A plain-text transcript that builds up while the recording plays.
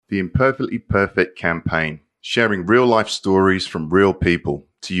The Imperfectly Perfect campaign, sharing real-life stories from real people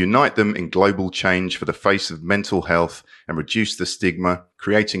to unite them in global change for the face of mental health and reduce the stigma,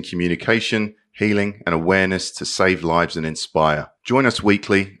 creating communication, healing and awareness to save lives and inspire. Join us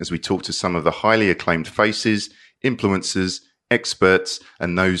weekly as we talk to some of the highly acclaimed faces, influencers, experts,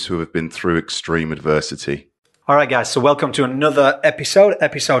 and those who have been through extreme adversity. All right, guys. So welcome to another episode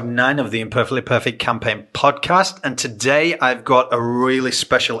 9 of the Imperfectly Perfect campaign podcast. And today I've got a really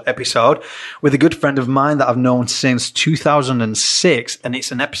special episode with a good friend of mine that I've known since 2006. And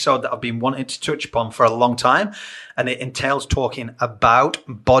it's an episode that I've been wanting to touch upon for a long time. And it entails talking about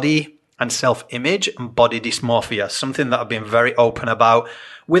body and self-image and body dysmorphia, something that I've been very open about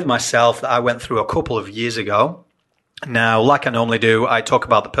with myself that I went through a couple of years ago. Now, like I normally do, I talk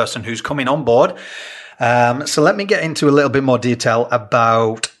about the person who's coming on board. So let me get into a little bit more detail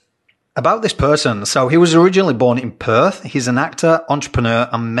about this person. So he was originally born in Perth. He's an actor, entrepreneur,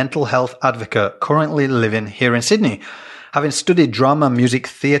 and mental health advocate, currently living here in Sydney. Having studied drama, music,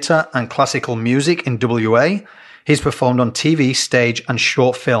 theatre, and classical music in WA, he's performed on TV, stage, and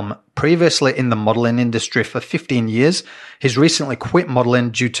short film. Previously in the modelling industry for 15 years, he's recently quit modelling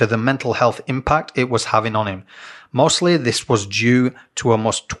due to the mental health impact it was having on him. Mostly this was due to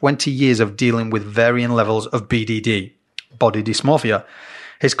almost 20 years of dealing with varying levels of BDD, body dysmorphia.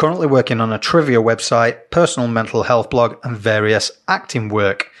 He's currently working on a trivia website, personal mental health blog, and various acting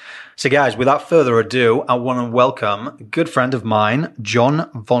work. So guys, without further ado, I want to welcome a good friend of mine, John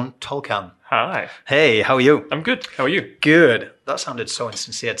Von Tolkan. Hi. Hey, how are you? I'm good. How are you? Good. That sounded so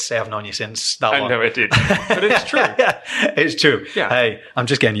insincere to say I've known you since that long. I know it did, but it's true. It's true. Yeah. Hey, I'm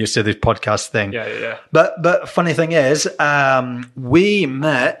just getting used to this podcast thing. Yeah. But funny thing is, we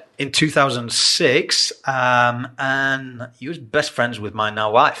met in 2006, and you was best friends with my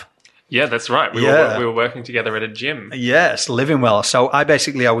now wife. Yeah, that's right. We were working together at a gym. Yes, Living Well. So I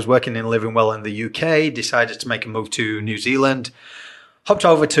was working in Living Well in the UK, decided to make a move to New Zealand, hopped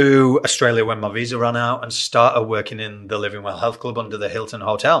over to Australia when my visa ran out and started working in the Living Well Health Club under the Hilton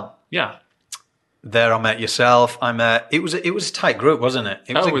Hotel. Yeah. There I met yourself. It was a tight group, wasn't it?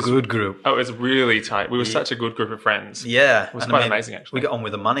 It was a good group. Oh, it was really tight. We were such a good group of friends. Yeah. It was quite amazing, actually. We got on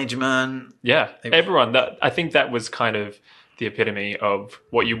with the management. Yeah. Everyone. I think that was kind of the epitome of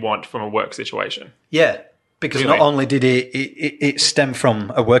what you want from a work situation. Yeah. Because really? Not only did it stem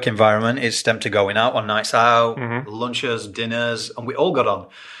from a work environment, it stemmed to going out on nights out, lunches, dinners, and we all got on.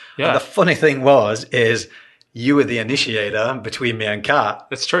 Yeah. And the funny thing is you were the initiator between me and Kat.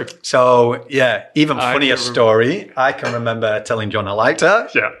 That's true. So, yeah, even funnier story. I can remember telling John I liked her.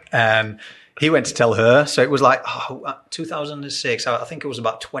 Yeah. And he went to tell her. So it was like, 2006. I think it was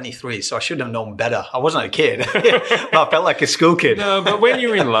about 23. So I should have known better. I wasn't a kid. I felt like a school kid. No, but when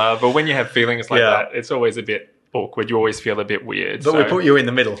you're in love or when you have feelings like that, it's always a bit awkward. You always feel a bit weird. But we put you in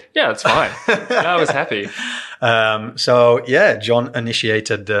the middle. Yeah, it's fine. I was happy. John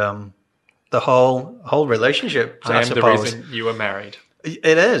initiated the whole relationship. I am the reason you were married.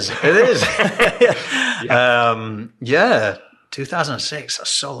 It is. 2006. That's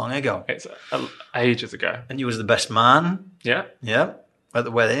so long ago. It's ages ago. And you was the best man. Yeah. Yeah. At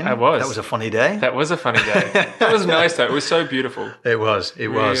the wedding. I was. That was a funny day. That was a funny day. That was nice though. It was so beautiful. It was.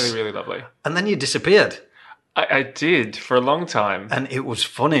 Really, really lovely. And then you disappeared. I did for a long time. And it was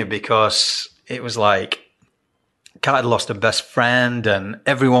funny because it was like Kat had lost her best friend and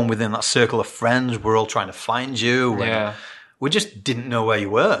everyone within that circle of friends were all trying to find you. Yeah. We just didn't know where you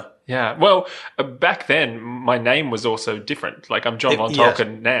were. Yeah. Well, back then, my name was also different. Like, I'm John Von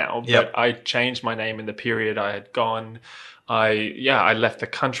Tolkan now, but I changed my name in the period I had gone. I left the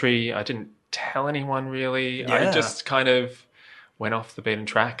country. I didn't tell anyone, really. Yeah. I just kind of went off the beaten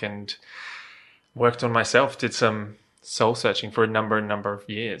track and worked on myself, did some soul searching for a number of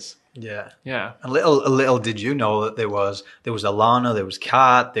years. Yeah. Yeah. And little did you know that there was Alana, there was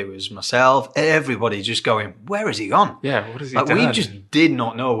Kat, there was myself, everybody just going, where has he gone? Yeah, what has he done? We just did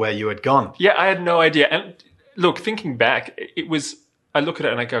not know where you had gone. Yeah, I had no idea. And look, thinking back, I look at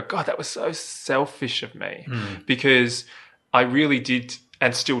it and I go, God, that was so selfish of me because I really did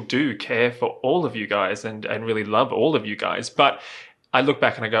and still do care for all of you guys and really love all of you guys. But I look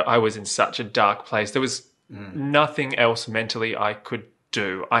back and I go, I was in such a dark place. There was nothing else mentally I could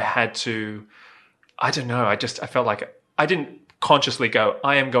do. I had to, I don't know, I felt like I didn't consciously go,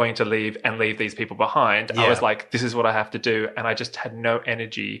 I am going to leave and leave these people behind. Yeah. I was like, this is what I have to do. And I just had no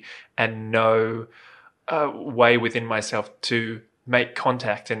energy and no way within myself to make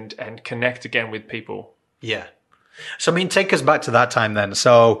contact and connect again with people. Yeah. So, I mean, take us back to that time then.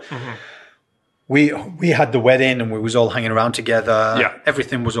 So we had the wedding and we was all hanging around together. Yeah.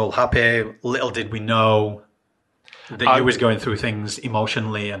 Everything was all happy. Little did we know That you was going through things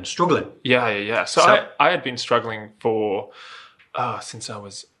emotionally and struggling. Yeah. So I had been struggling for since I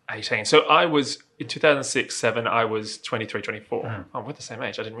was 18. So I was in 2006, 7. I was 23, 24. Oh, we're the same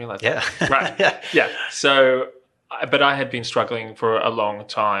age. I didn't realize that. Yeah. Right. Yeah. So, but I had been struggling for a long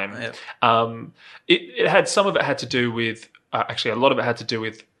time. Yeah. It had some of it had to do with actually a lot of it had to do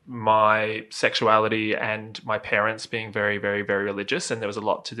with my sexuality and my parents being very, very, very religious, and there was a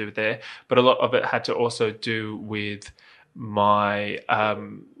lot to do there. But a lot of it had to also do with my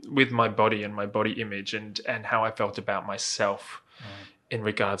body and my body image and how I felt about myself in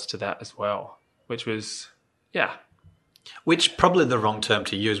regards to that as well, which was Which probably the wrong term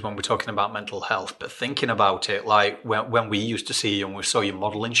to use when we're talking about mental health, but thinking about it, like when we used to see you and we saw you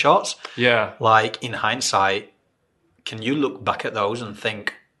modeling shots, like in hindsight, can you look back at those and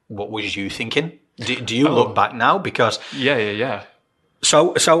think, what was you thinking? Do you look back now? Because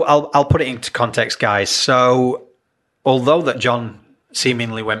So I'll put it into context, guys. So although that John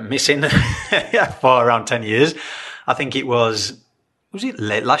seemingly went missing for around 10 years, I think it was it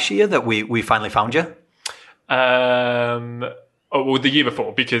late last year that we finally found you? Well, the year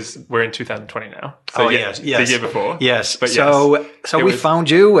before, because we're in 2020 now. So yes. The year before. Yes. But so we found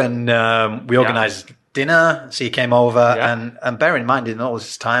you and we organised dinner. So you came over and bear in mind, in all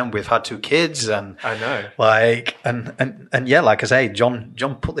this time, we've had 2 kids and I know. Like, and yeah, like I say, John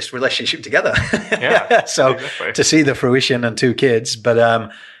put this relationship together. So exactly. To see the fruition and 2 kids,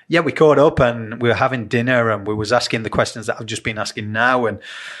 but, we caught up and we were having dinner and we was asking the questions that I've just been asking now. And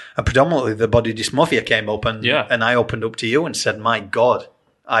predominantly the body dysmorphia came up and I opened up to you and said, my God,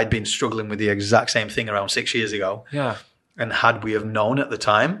 I'd been struggling with the exact same thing around 6 years ago. Yeah. And had we have known at the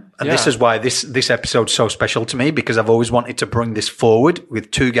time, and this is why this episode's so special to me, because I've always wanted to bring this forward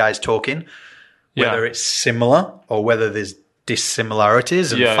with 2 guys talking, whether it's similar or whether there's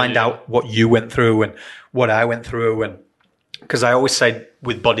dissimilarities, and find out what you went through and what I went through. And because I always say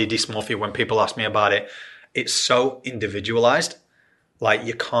with body dysmorphia, when people ask me about it, it's so individualized. Like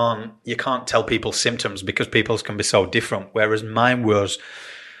you can't tell people symptoms because people's can be so different. Whereas mine was,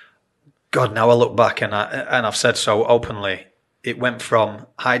 God, now I look back and I've said so openly, it went from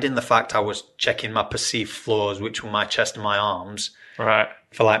hiding the fact I was checking my perceived flaws, which were my chest and my arms, right,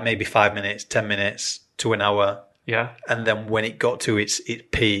 for like maybe 5 minutes, 10 minutes to an hour. Yeah. And then when it got to its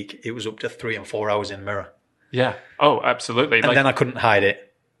peak, it was up to 3 and 4 hours in the mirror. Yeah. Oh, absolutely. And then I couldn't hide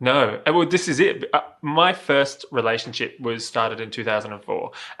it. No. Well, this is it. My first relationship was started in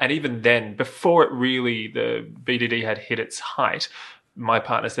 2004. And even then, before it really, the BDD had hit its height, my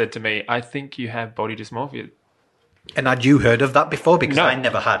partner said to me, I think you have body dysmorphia. And had you heard of that before? Because No, I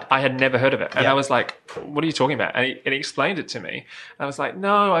never had. I had never heard of it. And I was like, what are you talking about? And he explained it to me. And I was like,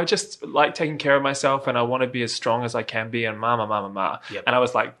 no, I just like taking care of myself and I want to be as strong as I can be and ma. Yep. And I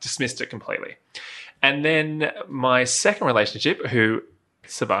was like, dismissed it completely. And then my second relationship,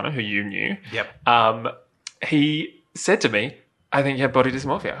 Savannah, who you knew, he said to me, I think you have body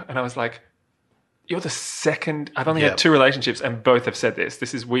dysmorphia. And I was like, you're the second. I've only had 2 relationships and both have said this.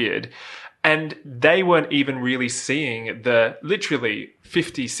 This is weird. And they weren't even really seeing the literally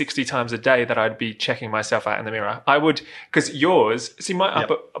 50, 60 times a day that I'd be checking myself out in the mirror. I would, because yours, see,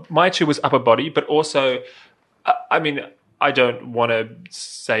 my 2 was upper body, but also, I mean, I don't want to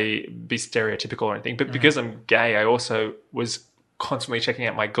say be stereotypical or anything, but because I'm gay, I also was constantly checking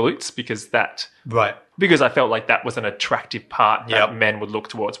out my glutes because I felt like that was an attractive part that men would look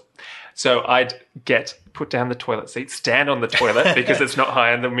towards. So I'd put down the toilet seat, stand on the toilet because it's not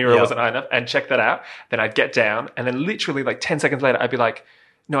high and the mirror wasn't high enough, and check that out. Then I'd get down, and then literally like 10 seconds later, I'd be like,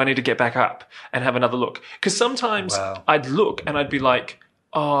 no, I need to get back up and have another look. Because sometimes I'd look and I'd be like,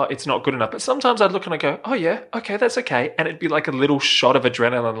 oh, it's not good enough. But sometimes I'd look and I go, oh yeah, okay, that's okay. And it'd be like a little shot of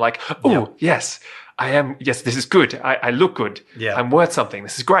adrenaline, like, oh yes, I am. Yes, this is good. I look good. Yeah. I'm worth something.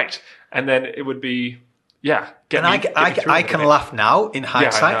 This is great. And then it would be, I can laugh now in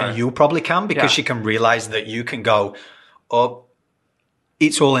hindsight, and you probably can, because you can realize that you can go, oh,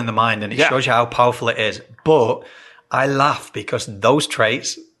 it's all in the mind, and it shows you how powerful it is. But I laugh because those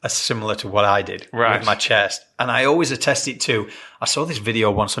traits are similar to what I did with my chest. And I always attest it to, I saw this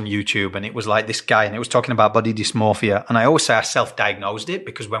video once on YouTube and it was like this guy and it was talking about body dysmorphia. And I always say I self-diagnosed it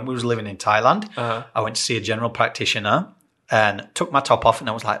because when we was living in Thailand, I went to see a general practitioner and took my top off and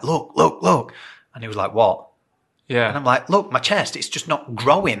I was like, look. And he was like, what? Yeah. And I'm like, look, my chest, it's just not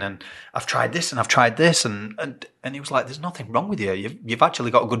growing. And I've tried this and I've tried this. And he was like, there's nothing wrong with you. You've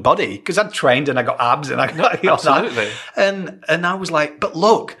actually got a good body. Because I'd trained and I got abs and I got absolutely. That. And I was like, but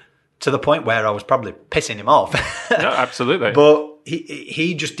look, to the point where I was probably pissing him off. No, absolutely. But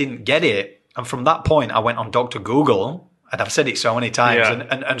he just didn't get it. And from that point, I went on Dr. Google, and I've said it so many times,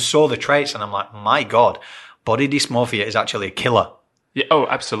 and saw the traits. And I'm like, my God, body dysmorphia is actually a killer. Yeah. Oh,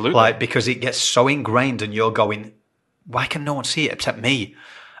 absolutely. Like, because it gets so ingrained and you're going, why can no one see it except me?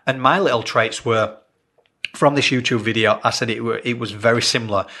 And my little traits were, from this YouTube video, I said it was very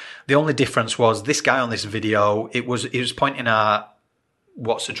similar. The only difference was this guy on this video, he was pointing at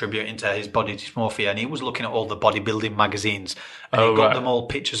what's attributing to his body dysmorphia, and he was looking at all the bodybuilding magazines, and he got them all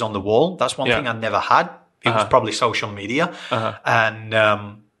pictures on the wall. That's one thing I never had. It was probably social media. And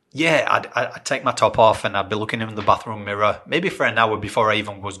I'd take my top off and I'd be looking in the bathroom mirror, maybe for an hour before I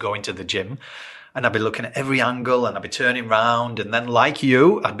even was going to the gym. And I'd be looking at every angle and I'd be turning round. And then like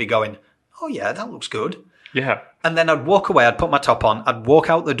you, I'd be going, oh yeah, that looks good. Yeah. And then I'd walk away, I'd put my top on, I'd walk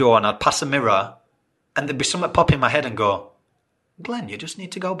out the door and I'd pass a mirror and there'd be something pop in my head and go, Glenn, you just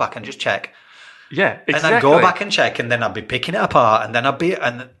need to go back and just check. Yeah, exactly. And I'd go back and check, and then I'd be picking it apart, and then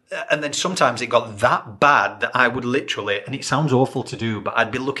and then sometimes it got that bad that I would literally, and it sounds awful to do, but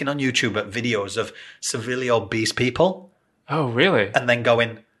I'd be looking on YouTube at videos of severely obese people. Oh, really? And then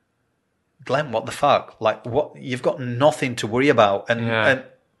going, Glenn, what the fuck? Like, what? You've got nothing to worry about.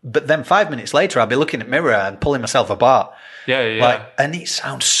 But then 5 minutes later, I'd be looking at the mirror and pulling myself apart. Yeah. And it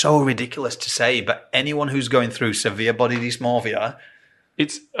sounds so ridiculous to say, but anyone who's going through severe body dysmorphia,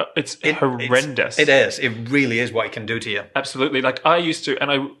 it's horrendous. It is. It really is what it can do to you. Absolutely. Like I used to,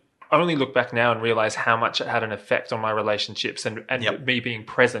 and I only look back now and realize how much it had an effect on my relationships and me being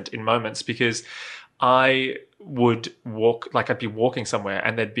present in moments, because I would walk, like I'd be walking somewhere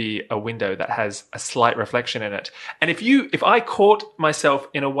and there'd be a window that has a slight reflection in it. And if I caught myself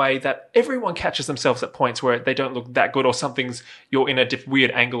in a way that everyone catches themselves at points where they don't look that good, or you're in a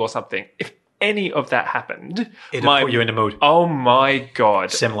weird angle or something, if any of that happened, it'd put you in the mood. Oh my God.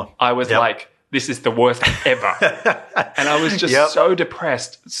 Similar. I was like, this is the worst ever. And I was just so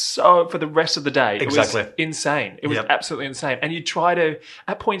depressed for the rest of the day. Exactly. It was insane. It was absolutely insane. And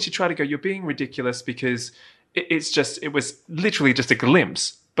at points you try to go, you're being ridiculous, because it was literally just a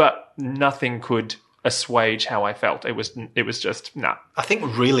glimpse, but nothing could assuage how I felt. It was just, nah. I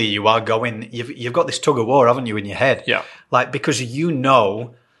think really you are going, you've got this tug of war, haven't you, in your head? Yeah. Like, because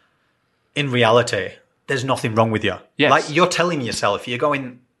in reality, there's nothing wrong with you. Yes. Like, you're telling yourself, you're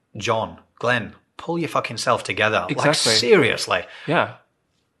going, John, Glenn, pull your fucking self together. Exactly. Like, seriously. Yeah.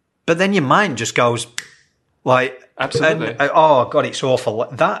 But then your mind just goes, like... Absolutely. Oh, God, it's awful.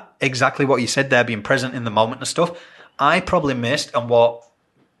 That, exactly what you said there, being present in the moment and stuff, I probably missed, and what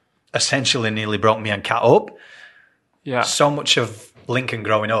essentially nearly broke me and Kat up. Yeah. So much of Lincoln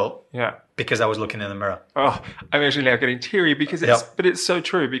growing up. Yeah. Because I was looking in the mirror. Oh, I'm actually now getting teary because it's so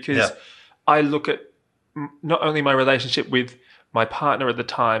true, because I look at not only my relationship with my partner at the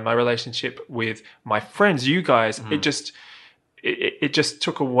time, my relationship with my friends, you guys, it just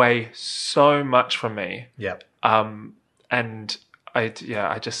took away so much from me. Yeah. And I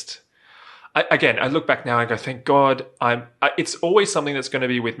look back now and go, thank God it's always something that's going to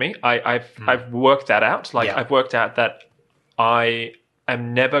be with me. I've worked that out. I've worked out that I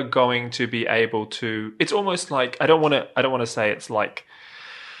am never going to be able to, it's almost like, I don't want to say it's like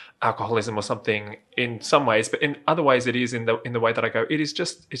alcoholism or something in some ways, but in other ways it is in the way that I go, it's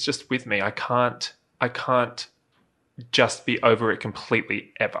just with me. I can't just be over it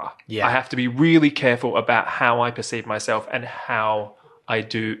completely ever. Yeah. I have to be really careful about how I perceive myself and how I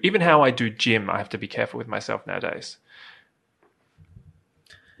do gym. I have to be careful with myself nowadays.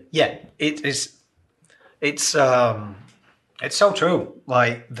 Yeah, it's so true.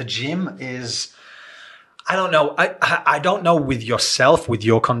 Like, the gym is, I don't know. I don't know with yourself, with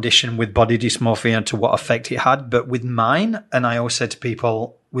your condition, with body dysmorphia, and to what effect it had. But with mine, and I always said to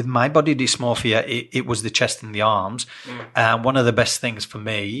people, with my body dysmorphia, it was the chest and the arms. And one of the best things for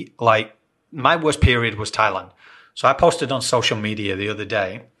me, like, my worst period was Thailand. So I posted on social media the other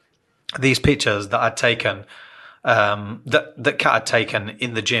day these pictures that I'd taken, that Kat had taken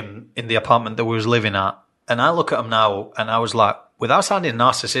in the gym in the apartment that we was living at. And I look at them now, and I was like, without sounding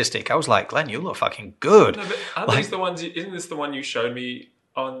narcissistic, I was like, Glenn, you look fucking good. No, but aren't these the ones? Isn't this the one you showed me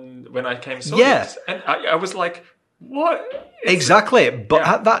on when I came? Yeah, and I was like, what? Exactly. But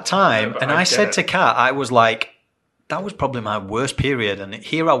at that time, and I said to Kat, I was like, that was probably my worst period. And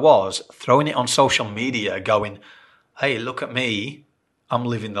here I was throwing it on social media, going, hey, look at me. I'm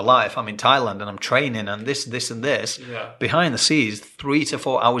living the life. I'm in Thailand and I'm training and this, and this. Yeah. Behind the scenes, 3 to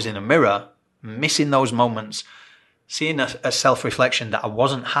 4 hours in a mirror, missing those moments, seeing a self-reflection that I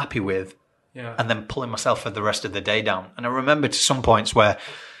wasn't happy with, and then pulling myself for the rest of the day down. And I remember to some points where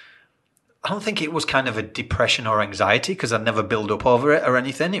I don't think it was kind of a depression or anxiety, because I'd never built up over it or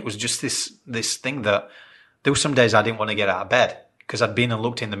anything. It was just this thing that there were some days I didn't want to get out of bed because I'd been and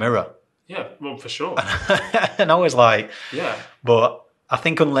looked in the mirror. Yeah, well, for sure. And I was like, but I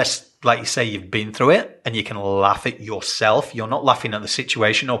think unless, like you say, you've been through it and you can laugh at yourself, you're not laughing at the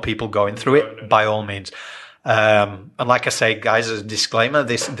situation or people going through it, by all means. And like I say, guys, as a disclaimer,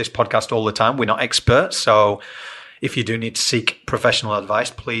 this podcast all the time, we're not experts. So if you do need to seek professional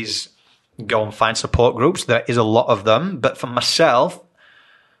advice, please go and find support groups. There is a lot of them. But for myself,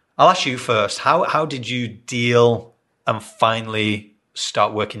 I'll ask you first. How did you deal and finally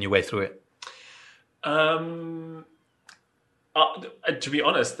start working your way through it? To be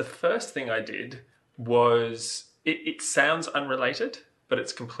honest, the first thing I did was, it sounds unrelated, but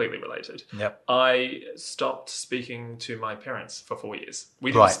it's completely related. Yep. I stopped speaking to my parents for 4 years.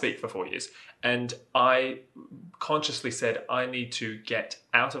 We didn't speak for 4 years. And I consciously said, I need to get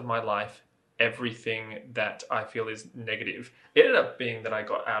out of my life everything that I feel is negative. It ended up being that I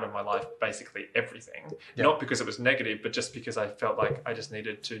got out of my life basically everything. Yep. Not because it was negative, but just because I felt like I just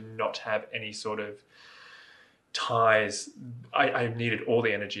needed to not have any sort of ties. I needed all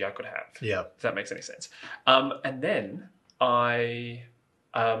the energy I could have. Yeah. If that makes any sense. And then I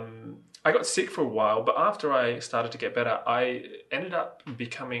got sick for a while, but after I started to get better, I ended up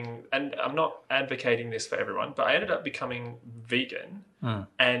becoming, and I'm not advocating this for everyone, but I ended up becoming vegan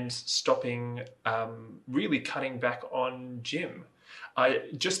and stopping, really cutting back on gym.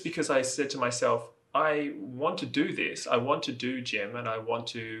 Just because I said to myself, I want to do this, I want to do gym and I want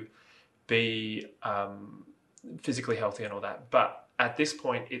to be physically healthy and all that. But at this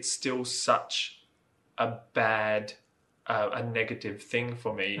point, it's still such a bad, a negative thing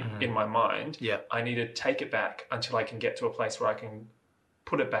for me in my mind. Yeah. I need to take it back until I can get to a place where I can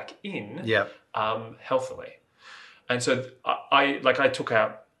put it back in healthily. And so I took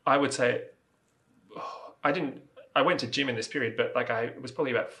out, I would say, I went to gym in this period, but it was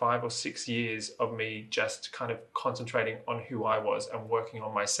probably about 5 or 6 years of me just kind of concentrating on who I was and working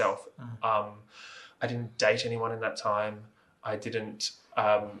on myself. I didn't date anyone in that time. I didn't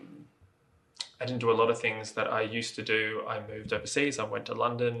do a lot of things that I used to do. I moved overseas. I went to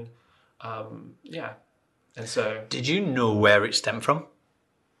London. And so... Did you know where it stemmed from?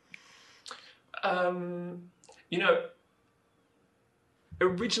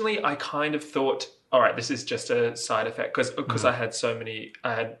 Originally I kind of thought, all right, this is just a side effect because I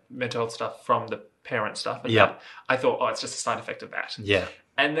had mental health stuff from the parent stuff. And that, I thought, oh, it's just a side effect of that. Yeah.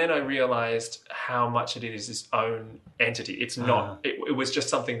 And then I realized how much it is its own entity. It's not, it was just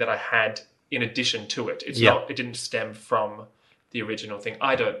something that I had in addition to it. It's not, it didn't stem from the original thing.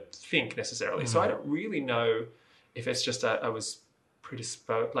 I don't think necessarily. So I don't really know if it's just I was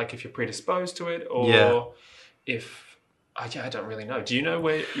predisposed, like if you're predisposed to it or if, I don't really know. Do you know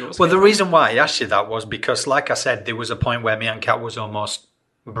where yours Well, the reason why I asked you that was because, like I said, there was a point where me and Kat was almost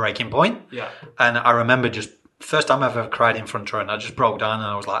breaking point. Yeah. And I remember just first time I've ever cried in front of her, and I just broke down and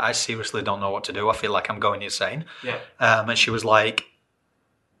I was like, I seriously don't know what to do. I feel like I'm going insane. Yeah. And she was like,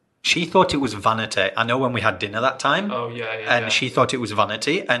 she thought it was vanity. I know when we had dinner that time. Oh, yeah. And she thought it was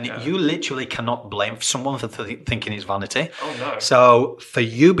vanity. And you literally cannot blame someone for thinking it's vanity. Oh, no. So for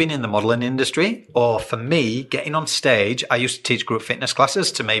you being in the modeling industry, or for me getting on stage, I used to teach group fitness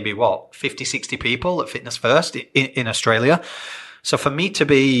classes to maybe 50, 60 people at Fitness First in Australia. So for me to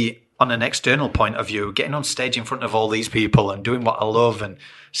be on an external point of view, getting on stage in front of all these people and doing what I love and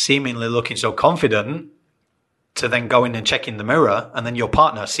seemingly looking so confident, to then go in and check in the mirror, and then your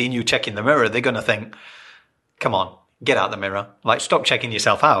partner seeing you check in the mirror, they're going to think, come on, get out the mirror. Like, stop checking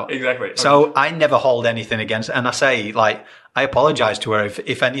yourself out. Exactly. So I never hold anything against, and I say, like, I apologize to her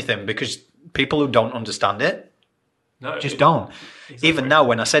if anything, because people who don't understand it, don't. Exactly. Even now,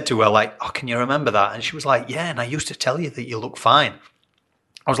 when I said to her, like, oh, can you remember that? And she was like, yeah, and I used to tell you that you look fine.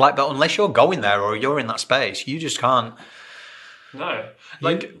 I was like, but unless you're going there or you're in that space, you just can't. No.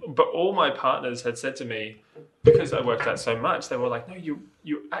 But all my partners had said to me, because I worked out so much, they were like, no,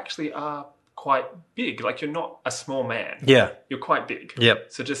 you actually are quite big. Like, you're not a small man. Yeah. You're quite big. Yep.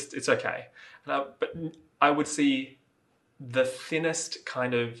 So it's okay. But I would see the thinnest,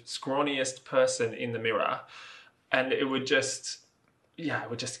 kind of scrawniest person in the mirror, and it would just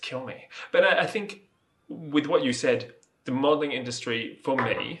kill me. But I think with what you said, the modeling industry, for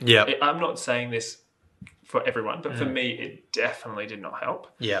me, I'm not saying this for everyone, but for me, it definitely did not help.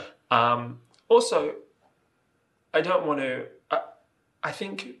 Yeah. Also, I don't want to... I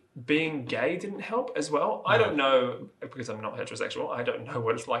think being gay didn't help as well. I don't know, because I'm not heterosexual, I don't know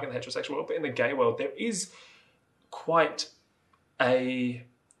what it's like in the heterosexual world, but in the gay world, there is quite a...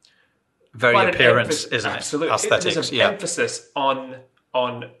 Very appearance, isn't it? Absolutely. Aesthetics, There's an emphasis on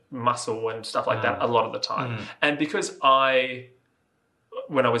muscle and stuff like that a lot of the time. And because I,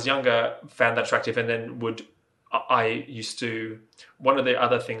 when I was younger, found that attractive, and then I used to... One of the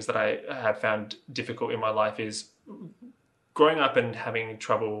other things that I have found difficult in my life is growing up and having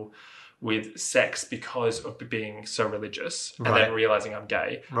trouble with sex because of being so religious and then realizing I'm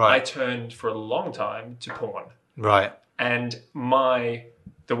gay, I turned for a long time to porn. Right. And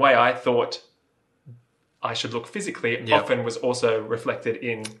the way I thought I should look physically often was also reflected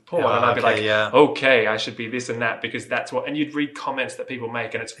in porn. And I'd be like, okay, I should be this and that because that's what... And you'd read comments that people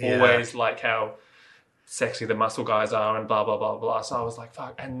make and it's always like how sexy the muscle guys are and blah, blah, blah, blah. So I was like,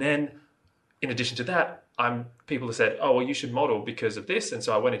 fuck. And then in addition to that, people have said, oh, well, you should model because of this. And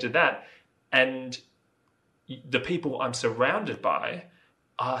so I went into that. And the people I'm surrounded by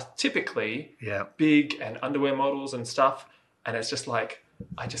are typically big and underwear models and stuff. And it's just like,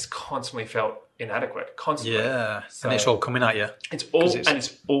 I just constantly felt inadequate, constantly. Yeah, so and it's all coming at you. It's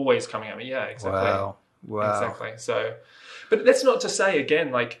always coming at me. Yeah, exactly. Wow. Exactly. So, but that's not to say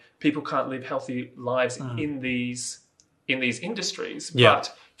again, like people can't live healthy lives in these industries. Yeah.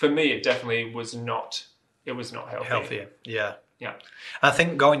 But for me, it definitely was not. It was not healthy. Healthier. Yeah. Yeah. I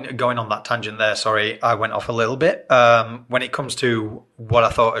think going on that tangent there, sorry, I went off a little bit. When it comes to what I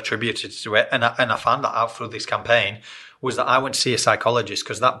thought attributed to it, and I found that out through this campaign, was that I went to see a psychologist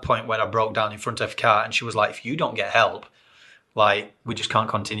because that point when I broke down in front of a car and she was like, if you don't get help, like, we just can't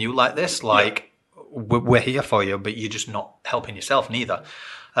continue like this. Like, we're here for you, but you're just not helping yourself neither.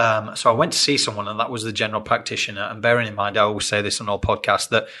 So I went to see someone and that was the general practitioner. And bearing in mind, I always say this on all podcasts,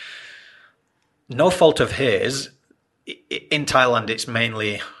 that no fault of his, in Thailand, it's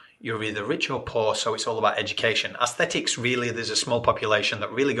mainly you're either rich or poor, so it's all about education. Aesthetics, really, there's a small population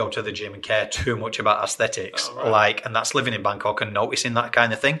that really go to the gym and care too much about aesthetics. Oh, right. And that's living in Bangkok and noticing that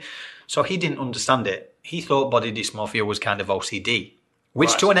kind of thing. So he didn't understand it. He thought body dysmorphia was kind of OCD,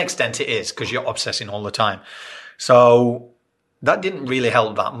 which to an extent it is, because you're obsessing all the time. So that didn't really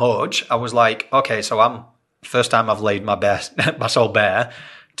help that much. I was like, okay, so first time I've laid my soul bare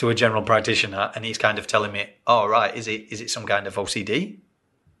to a general practitioner, and he's kind of telling me, oh, right, is it some kind of OCD?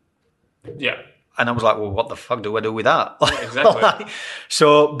 Yeah. And I was like, well, what the fuck do I do with that? Yeah, exactly.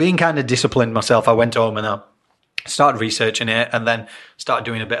 So being kind of disciplined myself, I went home and I started researching it and then started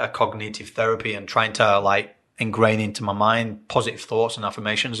doing a bit of cognitive therapy and trying to like ingrain into my mind positive thoughts and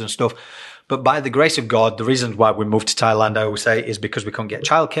affirmations and stuff. But by the grace of God, the reasons why we moved to Thailand, I always say, is because we couldn't get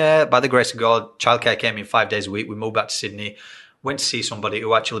childcare. By the grace of God, childcare came in 5 days a week. We moved back to Sydney, went to see somebody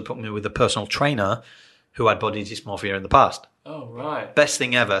who actually put me with a personal trainer who had body dysmorphia in the past. Oh, right. Best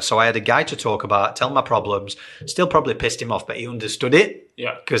thing ever. So I had a guy to talk about, tell my problems. Still probably pissed him off, but he understood it.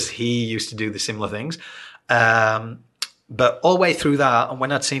 Yeah. Because he used to do the similar things. But all the way through that, and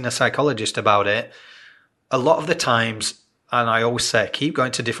when I'd seen a psychologist about it, a lot of the times, and I always say, keep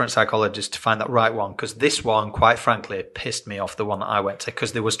going to different psychologists to find that right one. Because this one, quite frankly, pissed me off, the one that I went to.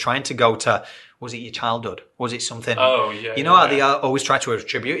 Because they was trying to go to, was it your childhood? Was it something? Oh, yeah. You know how they always try to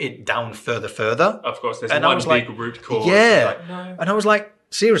attribute it down further? Of course, there's and one big root cause. Yeah. Like, no. And I was like,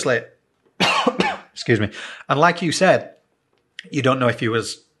 seriously. Excuse me. And like you said, you don't know if he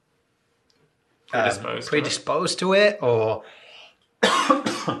was predisposed to it or...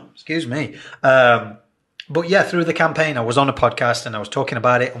 Excuse me. But yeah, through the campaign, I was on a podcast and I was talking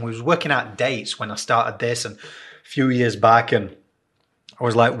about it and we was working out dates when I started this and a few years back. And I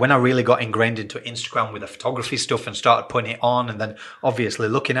was like, when I really got ingrained into Instagram with the photography stuff and started putting it on and then obviously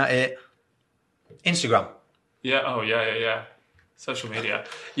looking at it, Instagram. Yeah. Oh, yeah. Social media.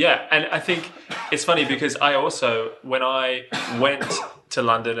 Yeah. And I think it's funny because I also, when I went to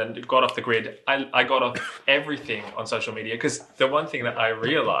London and got off the grid, I got off everything on social media because the one thing that I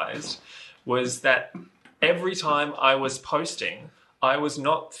realized was that every time I was posting, I was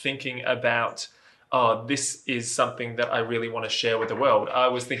not thinking about, oh, this is something that I really want to share with the world. I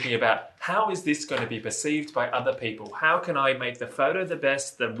was thinking about, how is this going to be perceived by other people? How can I make the photo the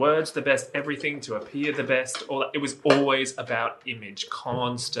best, the words the best, everything to appear the best? All that. It was always about image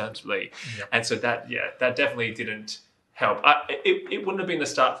constantly. Yep. And so that definitely didn't help. It wouldn't have been the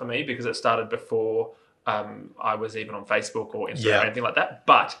start for me because it started before I was even on Facebook or Instagram or anything like that.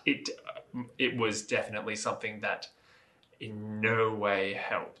 But it was definitely something that in no way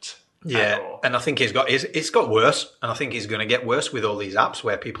helped. Yeah, and I think it's got worse, and I think it's going to get worse with all these apps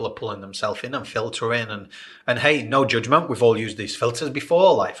where people are pulling themselves in and filtering, and hey, no judgment, we've all used these filters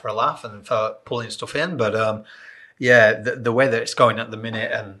before, like for a laugh and for pulling stuff in, but the way that it's going at the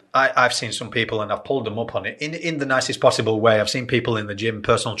minute, and I've seen some people, and I've pulled them up on it in the nicest possible way. I've seen people in the gym,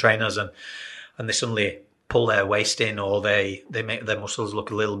 personal trainers, and they suddenly pull their waist in, or they make their muscles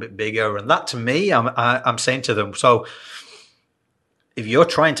look a little bit bigger, and that to me, I'm saying to them, so if you're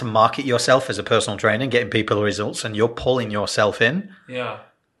trying to market yourself as a personal trainer and getting people results and you're pulling yourself in,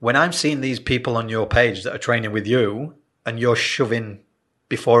 when I'm seeing these people on your page that are training with you and you're shoving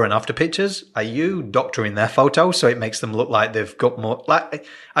before and after pictures? Are you doctoring their photos so it makes them look like they've got more? Like,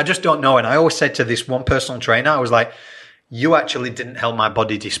 I just don't know. And I always said to this one personal trainer, I was like, you actually didn't help my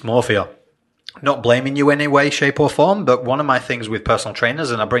body dysmorphia. Not blaming you in any way, shape or form, but one of my things with personal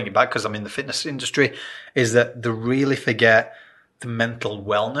trainers, and I bring it back because I'm in the fitness industry, is that they really forget the mental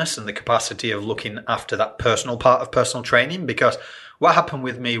wellness and the capacity of looking after that personal part of personal training. Because what happened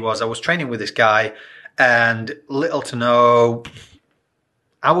with me was I was training with this guy, and little to no,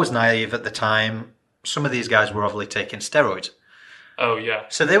 I was naive at the time. Some of these guys were obviously taking steroids. Oh, yeah.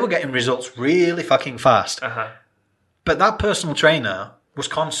 So they were getting results really fucking fast. Uh-huh. But that personal trainer was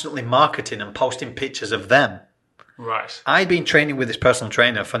constantly marketing and posting pictures of them. Right. I'd been training with this personal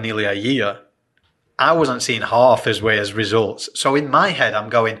trainer for nearly a year. I wasn't seeing half as way as results. So in my head, I'm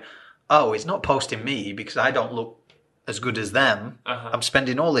going, oh, he's not posting me because I don't look as good as them. Uh-huh. I'm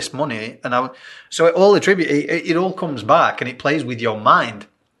spending all this money. So it all it all comes back and it plays with your mind.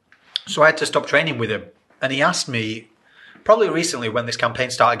 So I had to stop training with him. And he asked me, probably recently when this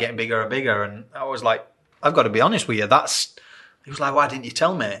campaign started getting bigger and bigger, and I was like, I've got to be honest with you. He was like, why didn't you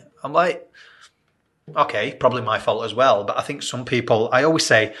tell me? I'm like, okay, probably my fault as well. But I think some people, I always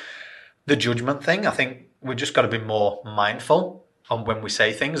say the judgment thing, I think we've just got to be more mindful on when we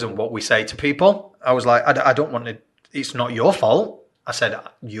say things and what we say to people. I was like, I don't want to, it's not your fault. I said,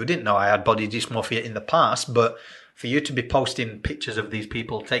 you didn't know I had body dysmorphia in the past, but for you to be posting pictures of these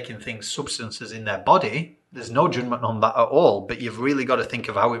people taking substances in their body, there's no judgment on that at all. But you've really got to think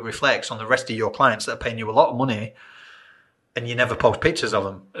of how it reflects on the rest of your clients that are paying you a lot of money and you never post pictures of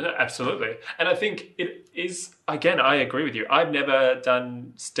them. Absolutely. And I think it is, again, I agree with you. I've never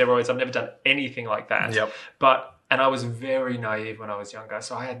done steroids. I've never done anything like that. Yep. And I was very naive when I was younger.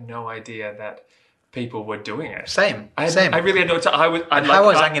 So I had no idea that people were doing it. Same. I really had no time. I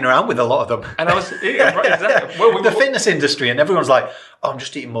was hanging around with a lot of them. And I was, yeah, right, exactly. Well, the fitness industry, and everyone's like, oh, I'm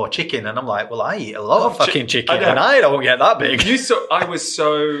just eating more chicken. And I'm like, well, I eat a lot of fucking chicken and I don't get that big. I was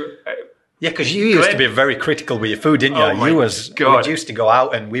so... Yeah, because you used to be very critical with your food, didn't you? Oh my God. We used to go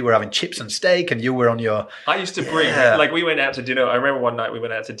out and we were having chips and steak and you were on your... I used to bring, we went out to dinner. I remember one night we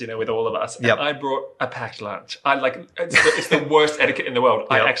went out to dinner with all of us and I brought a packed lunch. It's the worst etiquette in the world.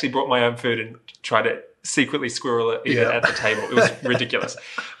 I actually brought my own food and tried to secretly squirrel it at the table. It was ridiculous.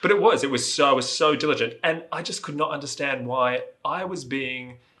 But I was so diligent, and I just could not understand why I was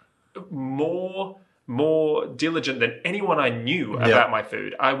being more diligent than anyone I knew about my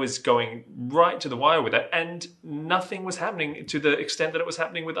food. I was going right to the wire with it, and nothing was happening to the extent that it was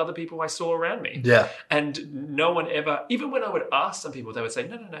happening with other people I saw around me. Yeah. And no one ever, even when I would ask some people, they would say,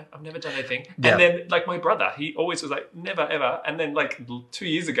 no, I've never done anything. Yeah. And then like my brother, he always was like, never, ever. And then like 2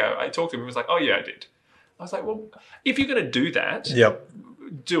 years ago, I talked to him and he was like, oh yeah, I did. I was like, well, if you're going to do that,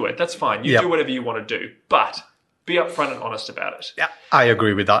 do it. That's fine. You do whatever you want to do, but be upfront and honest about it. Yeah, I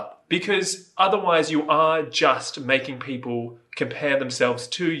agree with that. Because otherwise you are just making people compare themselves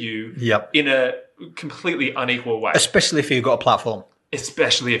to you in a completely unequal way. Especially if you've got a platform.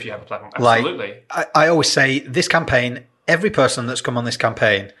 Especially if you have a platform. Absolutely. I always say this campaign, every person that's come on this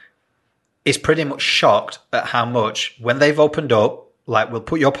campaign is pretty much shocked at how much, when they've opened up, like we'll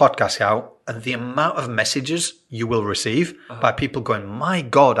put your podcast out, and the amount of messages you will receive by people going, my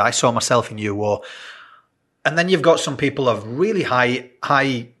God, I saw myself in you. And then you've got some people of really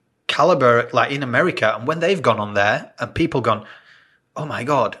high caliber, like in America, and when they've gone on there and people gone, oh my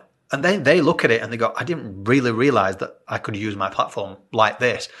God, and then they look at it and they go, I didn't really realize that I could use my platform like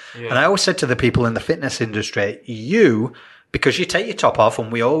this. And I always said to the people in the fitness industry, because you take your top off,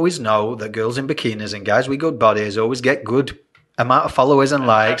 and we always know that girls in bikinis and guys with good bodies always get good amount of followers and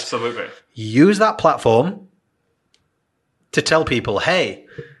likes. Absolutely. Use that platform to tell people, hey,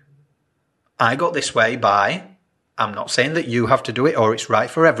 I got this way by... I'm not saying that you have to do it or it's right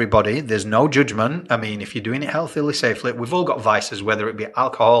for everybody. There's no judgment. I mean, if you're doing it healthily, safely, we've all got vices, whether it be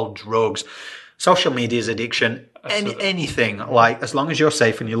alcohol, drugs, social media's addiction, anything. Like, as long as you're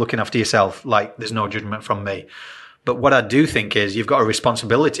safe and you're looking after yourself, like, there's no judgment from me. But what I do think is you've got a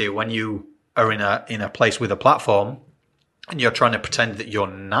responsibility when you are in a place with a platform and you're trying to pretend that you're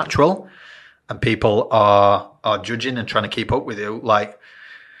natural and people are judging and trying to keep up with you. Like,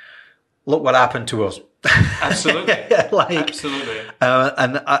 look what happened to us. Absolutely. Absolutely.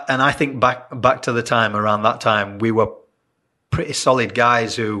 And I think back to the time, around that time, we were pretty solid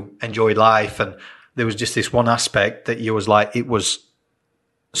guys who enjoyed life, and there was just this one aspect that you was like, it was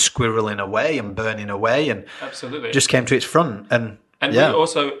squirreling away and burning away, and just came to its front. And we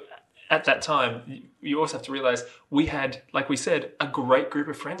also, at that time, you also have to realize we had, like we said, a great group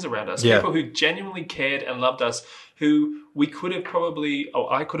of friends around us, people who genuinely cared and loved us, who we could have probably,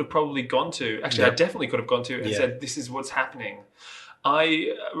 or I could have probably gone to, actually I definitely could have gone to and said, this is what's happening.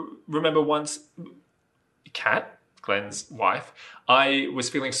 I remember once, Kat, Glenn's wife, I was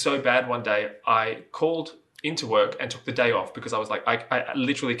feeling so bad one day, I called into work and took the day off because I was like, I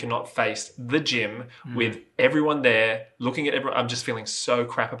literally cannot face the gym with everyone there, looking at everyone. I'm just feeling so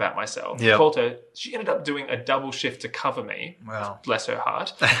crap about myself. Yep. Called her. She ended up doing a double shift to cover me. Wow. Bless her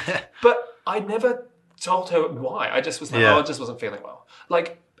heart. But I never told her why. I just was like, Yeah. I just wasn't feeling well.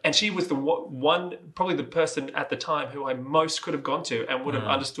 Like, and she was the one, probably the person at the time who I most could have gone to and would have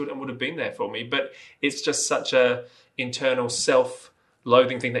understood and would have been there for me. But it's just such a internal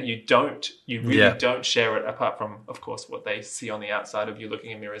self-loathing thing that you really don't share it, apart from, of course, what they see on the outside of you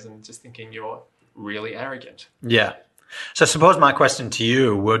looking in mirrors and just thinking you're really arrogant. Yeah. So I suppose my question to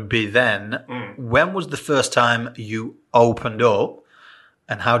you would be then, when was the first time you opened up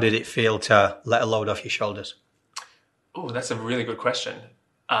and how did it feel to let a load off your shoulders? Oh, that's a really good question.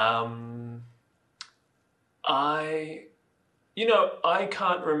 I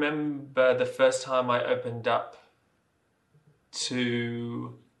can't remember the first time I opened up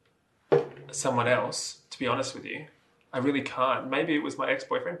to someone else, to be honest with you. I really can't. Maybe it was my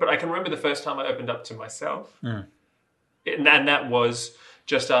ex-boyfriend, but I can remember the first time I opened up to myself. And that was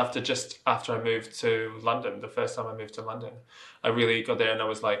just after I moved to London, the first time I moved to London. I really got there and I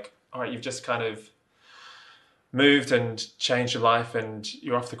was like, all right, you've just kind of moved and changed your life and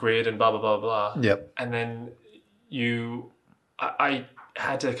you're off the grid and blah, blah, blah, blah. Yep. And then I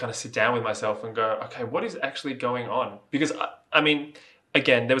had to kind of sit down with myself and go, okay, what is actually going on? Because, I mean,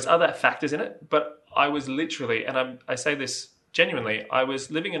 again, there was other factors in it, but I was literally, and I say this genuinely, I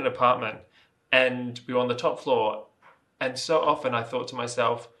was living in an apartment and we were on the top floor. And so often I thought to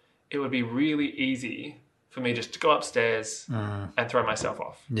myself, it would be really easy for me just to go upstairs and throw myself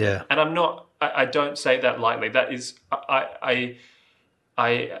off. Yeah. And I don't say that lightly. That is, I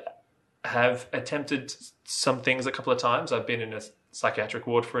have attempted some things a couple of times. I've been in a psychiatric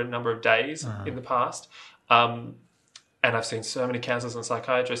ward for a number of days in the past. And I've seen so many counsellors and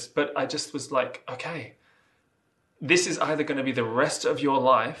psychiatrists, but I just was like, okay, this is either going to be the rest of your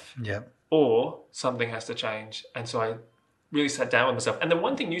life or something has to change. And so I really sat down with myself. And the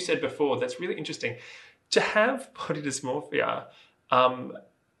one thing you said before that's really interesting, to have body dysmorphia,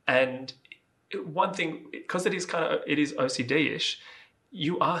 and one thing, because it is OCD-ish,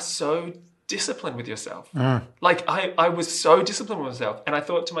 you are so disciplined with yourself. Like I was so disciplined with myself, and I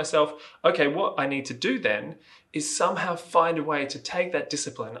thought to myself, okay, what I need to do then is somehow find a way to take that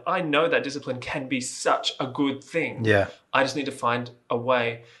discipline. I know that discipline can be such a good thing. Yeah. I just need to find a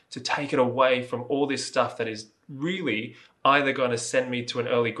way to take it away from all this stuff that is really either going to send me to an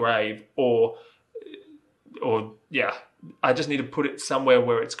early grave or I just need to put it somewhere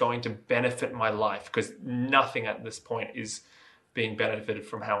where it's going to benefit my life, because nothing at this point is being benefited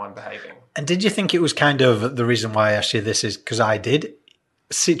from how I'm behaving. And did you think it was kind of the reason why I asked you this is because I did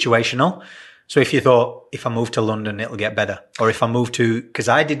situational? So if you thought, if I move to London, it'll get better, or if I move to, because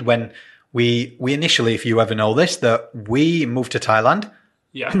I did when we initially, if you ever know this, that we moved to Thailand.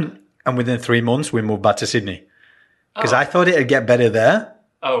 Yeah. And within 3 months, we moved back to Sydney because I thought it'd get better there.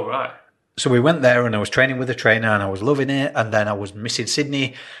 Oh, right. So we went there and I was training with a trainer and I was loving it. And then I was missing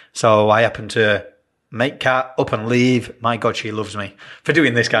Sydney. So I happened to make Kat up and leave. My God, she loves me for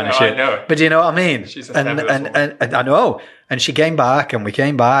doing this kind of shit. I know. But do you know what I mean? She's a fabulous woman. And I know. And she came back and we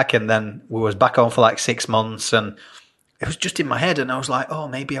came back and then we was back home for like 6 months and it was just in my head. And I was like, oh,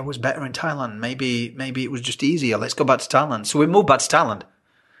 maybe I was better in Thailand. Maybe it was just easier. Let's go back to Thailand. So we moved back to Thailand.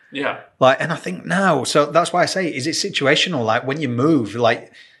 Yeah. Like, and I think now, so that's why I say, is it situational? Like when you move,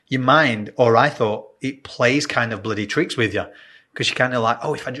 like your mind, or I thought it plays kind of bloody tricks with you because you're kind of like,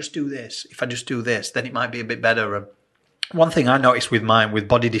 oh, if I just do this, then it might be a bit better. And one thing I noticed with mine, with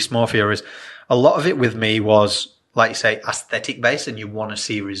body dysmorphia, is a lot of it with me was, like you say, aesthetic based and you want to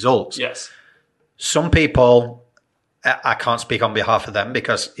see results. Yes. Some people, I can't speak on behalf of them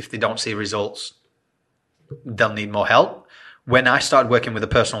because if they don't see results, they'll need more help. When I started working with a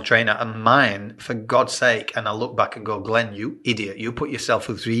personal trainer, and mine, for God's sake, and I look back and go, Glenn, you idiot, you put yourself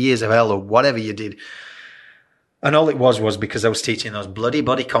through 3 years of hell or whatever you did. And all it was because I was teaching those bloody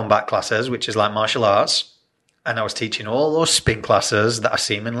body combat classes, which is like martial arts. And I was teaching all those spin classes that I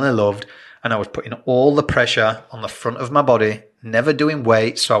seemingly loved. And I was putting all the pressure on the front of my body, never doing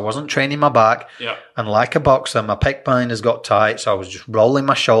weights. So I wasn't training my back. Yeah. And like a boxer, my pec binders got tight. So I was just rolling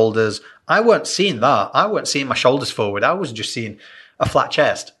my shoulders. I weren't seeing that. I weren't seeing my shoulders forward. I was just seeing a flat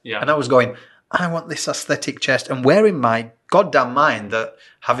chest. Yeah. And I was going, I want this aesthetic chest. And where in my goddamn mind that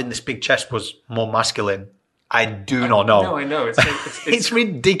having this big chest was more masculine, I do not know. No, I know. It's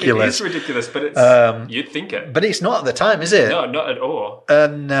ridiculous. It is ridiculous, but it's you'd think it. But it's not at the time, is it? No, not at all.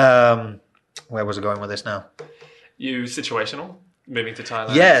 And where was I going with this now? You situational? moving to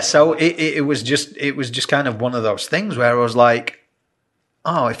Thailand. Yeah, so it was just kind of one of those things where I was like,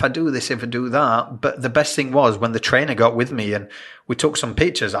 oh, if I do this, if I do that. But the best thing was when the trainer got with me and we took some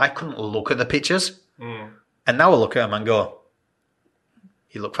pictures, I couldn't look at the pictures. And now I look at them and go,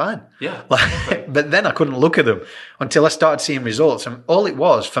 you look fine. Yeah. But then I couldn't look at them until I started seeing results. And all it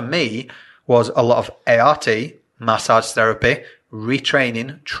was for me was a lot of ART, massage therapy,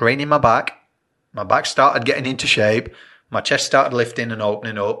 retraining, training my back. My back started getting into shape. My chest started lifting and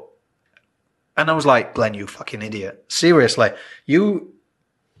opening up. And I was like, Glenn, you fucking idiot. Seriously,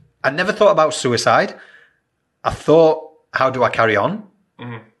 I never thought about suicide. I thought, how do I carry on?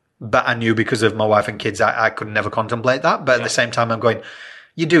 But I knew because of my wife and kids, I could never contemplate that. But at the same time, I'm going,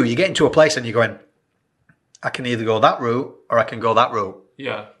 you get into a place and you're going, I can either go that route or I can go that route.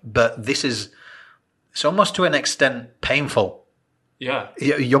 Yeah. But it's almost to an extent painful. Yeah.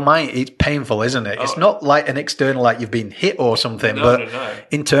 Your mind, it's painful, isn't it? It's not like an external, like you've been hit or something, but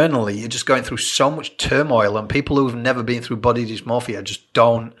internally you're just going through so much turmoil, and people who've never been through body dysmorphia just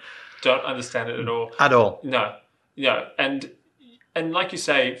don't understand it at all. At all. No. And like you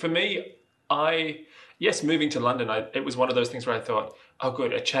say, for me, moving to London, it was one of those things where I thought, oh,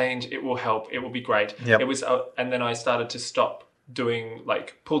 good, a change, it will help, it will be great. Yep. It was, and then I started to stop doing,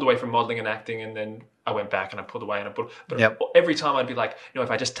 pulled away from modeling and acting, and then I went back and I pulled away and but every time I'd be like,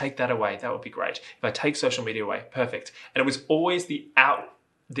 if I just take that away, that would be great. If I take social media away, perfect. And it was always the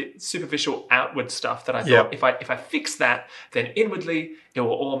superficial outward stuff that I thought, if I fix that, then inwardly it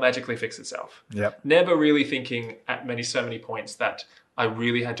will all magically fix itself. Never really thinking at so many points that I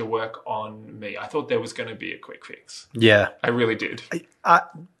really had to work on me. I thought there was going to be a quick fix. Yeah. I really did.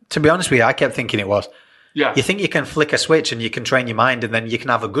 To be honest with you, I kept thinking it was. Yeah. You think you can flick a switch and you can train your mind and then you can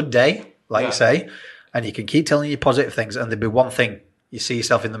have a good day, like you say, and you can keep telling you positive things, and there'd be one thing, you see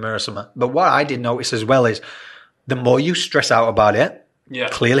yourself in the mirror somewhere. But what I did notice as well is the more you stress out about it,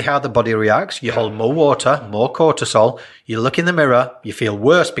 clearly how the body reacts. You hold more water, more cortisol. You look in the mirror, you feel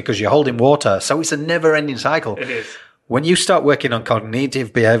worse because you're holding water. So it's a never-ending cycle. It is. When you start working on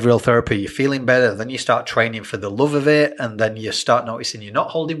cognitive behavioral therapy, you're feeling better. Then you start training for the love of it. And then you start noticing you're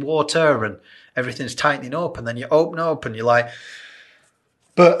not holding water and everything's tightening up. And then you open up and you're like...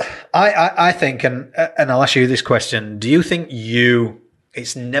 But I think, and I'll ask you this question, do you think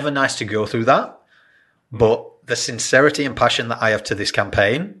it's never nice to go through that, but the sincerity and passion that I have to this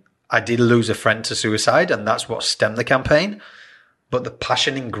campaign, I did lose a friend to suicide, and that's what stemmed the campaign. But the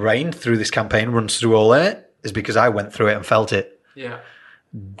passion ingrained through this campaign runs through all it, is because I went through it and felt it. Yeah.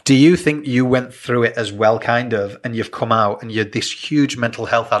 Do you think you went through it as well, kind of, and you've come out and you're this huge mental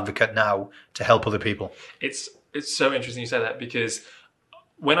health advocate now to help other people? It's so interesting you say that, because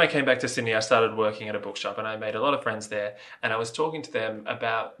when I came back to Sydney, I started working at a bookshop and I made a lot of friends there, and I was talking to them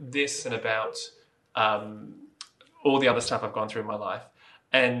about this and about all the other stuff I've gone through in my life.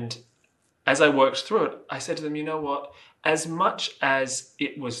 And as I worked through it, I said to them, you know what, as much as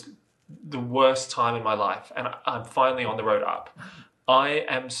it was the worst time in my life and I'm finally on the road up, I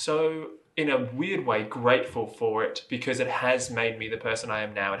am so, in a weird way, grateful for it, because it has made me the person I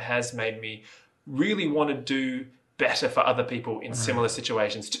am now. It has made me really want to do better for other people in similar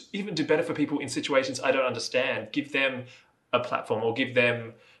situations, to even do better for people in situations I don't understand, give them a platform or give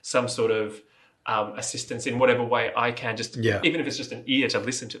them some sort of assistance in whatever way I can, even if it's just an ear to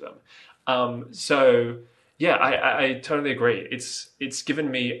listen to them. I totally agree. It's given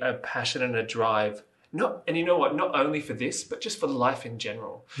me a passion and a drive, not only for this, but just for life in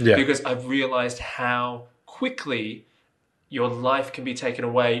general. Yeah. Because I've realized how quickly your life can be taken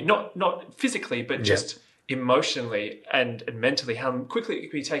away, not physically, but just emotionally and mentally, how quickly it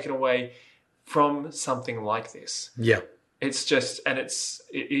can be taken away from something like this. Yeah. It's just, and it's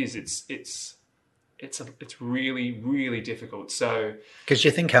really, really difficult. So, because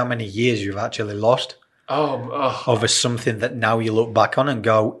you think how many years you've actually lost over something that now you look back on and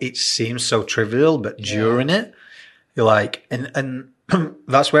go, it seems so trivial, but during it, you're like, and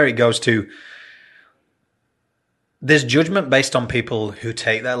that's where it goes to. There's judgment based on people who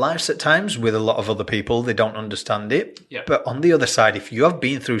take their lives at times with a lot of other people. They don't understand it. Yeah. But on the other side, if you have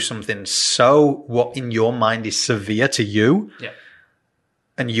been through something so what in your mind is severe to you,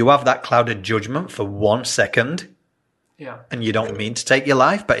 and you have that clouded judgment for 1 second, and you don't mean to take your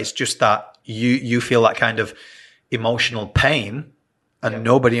life, but it's just that you feel that kind of emotional pain and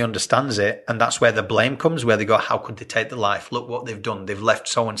nobody understands it. And that's where the blame comes, where they go, how could they take the life? Look what they've done. They've left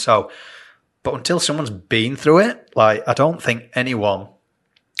so-and-so. But until someone's been through it, like, I don't think anyone...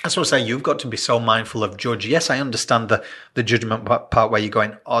 That's what I say, you've got to be so mindful of judge. Yes, I understand the judgment part where you're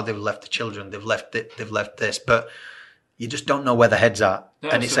going, oh, they've left the children, they've left it, they've left this, but you just don't know where the head's at. No,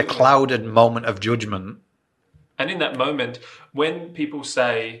 and it's a clouded moment of judgment. And in that moment, when people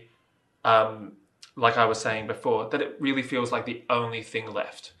say, like I was saying before, that it really feels like the only thing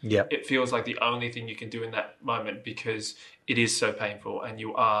left. Yeah. It feels like the only thing you can do in that moment because it is so painful and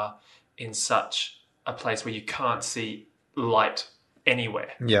you are in such a place where you can't see light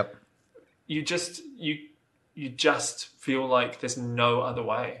anywhere. Yeah. You just feel like there's no other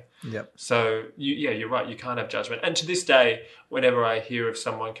way. Yeah. So you're right. You can't have judgment. And to this day, whenever I hear of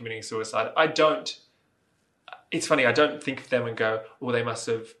someone committing suicide, it's funny. I don't think of them and go, "Oh, they must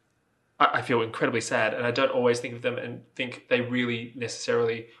have." I feel incredibly sad, and I don't always think of them and think they really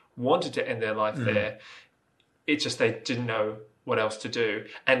necessarily wanted to end their life there. It's just they didn't know what else to do.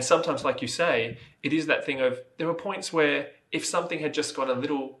 And sometimes, like you say, it is that thing of there were points where if something had just gone a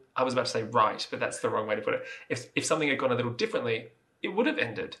little, I was about to say right, but that's the wrong way to put it. If something had gone a little differently, it would have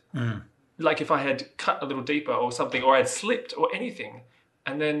ended. Like if I had cut a little deeper or something, or I had slipped or anything,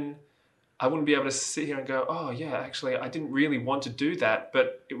 and then I wouldn't be able to sit here and go, oh yeah, actually I didn't really want to do that,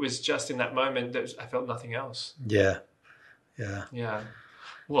 but it was just in that moment that I felt nothing else. Yeah.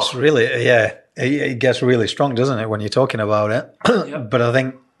 Well, It's really, it gets really strong, doesn't it, when you're talking about it? Yep. But I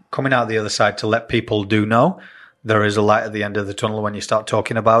think coming out the other side to let people do know there is a light at the end of the tunnel when you start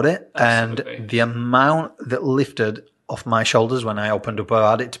talking about it. Absolutely. And the amount that lifted off my shoulders when I opened up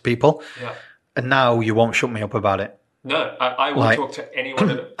about it to people, and now you won't shut me up about it. No, I will talk to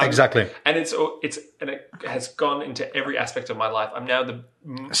anyone. Exactly. And it has gone into every aspect of my life. I'm now the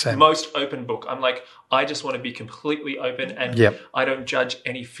Same. most open book. I'm like, I just want to be completely open, and I don't judge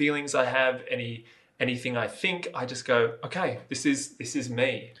any feelings I have, anything I think. I just go, okay, this is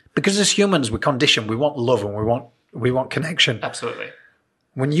me. Because as humans, we're conditioned. We want love and we want connection. Absolutely.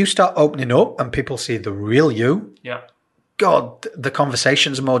 When you start opening up and people see the real you, Yeah. God, the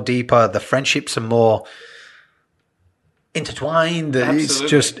conversations are more deeper, the friendships are more intertwined. Absolutely. It's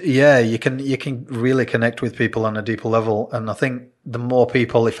just, you can really connect with people on a deeper level. And I think the more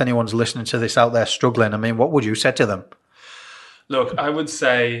people, if anyone's listening to this out there struggling, I mean, what would you say to them? Look, I would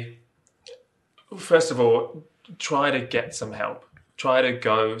say, first of all, try to get some help. Try to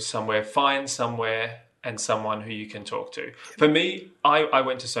go somewhere, find somewhere and someone who you can talk to. For me, I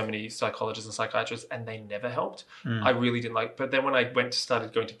went to so many psychologists and psychiatrists and they never helped. I really didn't like, but then when I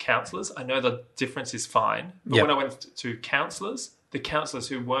started going to counselors, I know the difference is fine. But when I went to counselors, the counselors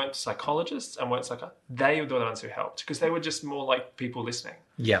who weren't psychologists and weren't psychiatrists, they were the ones who helped because they were just more like people listening.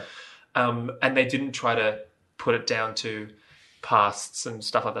 Yeah. And they didn't try to put it down to pasts and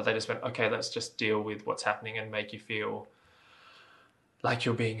stuff like that. They just went, okay, let's just deal with what's happening and make you feel like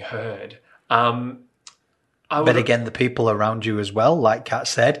you're being heard. But again, the people around you as well, like Kat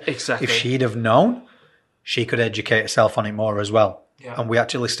said, exactly. If she'd have known, she could educate herself on it more as well. Yeah. And we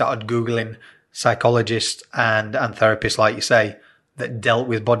actually started Googling psychologists and therapists, like you say, that dealt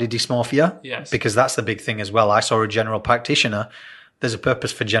with body dysmorphia. Yes. Because that's the big thing as well. I saw a general practitioner. There's a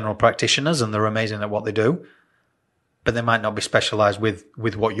purpose for general practitioners and they're amazing at what they do. But they might not be specialized with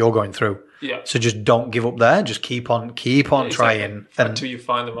what you're going through. Yeah. So just don't give up there. Just keep on trying until you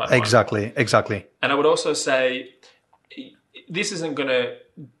find the right one. Exactly. And I would also say this isn't going to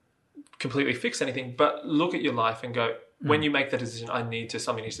completely fix anything, but look at your life and go, when you make that decision,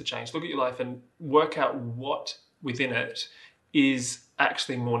 something needs to change. Look at your life and work out what within it is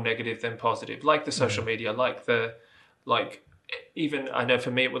actually more negative than positive, like the social media, even I know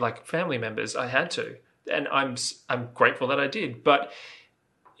for me it was like family members. I had to. And I'm grateful that I did, but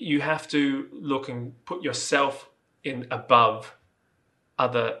you have to look and put yourself in above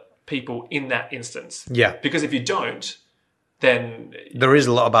other people in that instance. Yeah. Because if you don't, then there is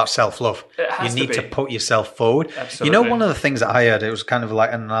a lot about self-love. You need to put yourself forward. Absolutely. You know, one of the things that I heard, it was kind of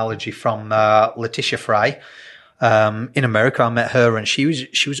like an analogy from Letitia Fry. In America, I met her and she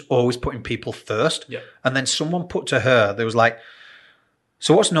was always putting people first. Yeah. And then someone put to her, there was like,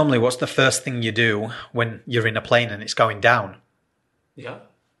 so what's the first thing you do when you're in a plane and it's going down? Yeah.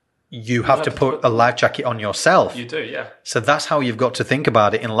 You have to put a life jacket on yourself. You do, yeah. So that's how you've got to think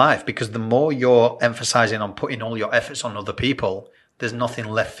about it in life, because the more you're emphasizing on putting all your efforts on other people, there's nothing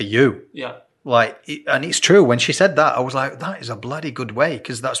left for you. Yeah. And it's true. When she said that, I was like, that is a bloody good way,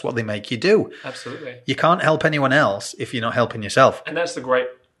 because that's what they make you do. Absolutely. You can't help anyone else if you're not helping yourself. And that's the great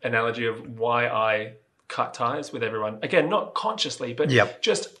analogy of why I cut ties with everyone. Again, not consciously, but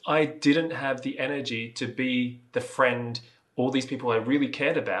just I didn't have the energy to be the friend all these people I really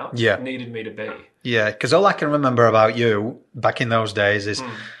cared about needed me to be. Yeah, because all I can remember about you back in those days is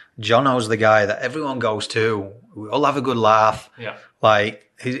Jono's the guy that everyone goes to. We all have a good laugh. Yeah. Like,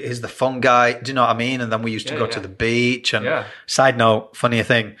 he's the fun guy. Do you know what I mean? And then we used to go to the beach. And side note, funny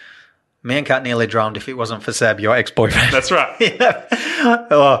thing, Me and Kat nearly drowned if it wasn't for Seb, your ex-boyfriend. That's right. Yeah.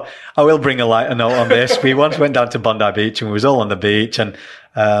 Oh, I will bring a lighter note on this. We once went down to Bondi Beach and we was all on the beach and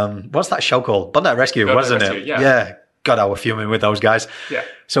what's that show called? Bondi Rescue, wasn't it? Yeah. God, I was fuming with those guys. Yeah.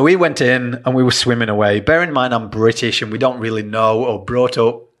 So we went in and we were swimming away. Bear in mind I'm British and we don't really know or brought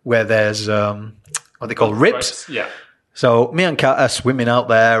up where there's what they call rips. Yeah. So me and Kat are swimming out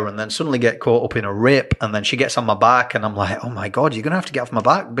there and then suddenly get caught up in a rip and then she gets on my back and I'm like, oh my God, you're going to have to get off my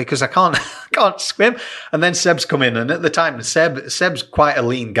back because I can't swim. And then Seb's come in and at the time, Seb's quite a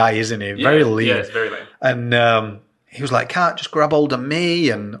lean guy, isn't he? Very lean. Yeah, it's very lean. And he was like, Kat, just grab hold of me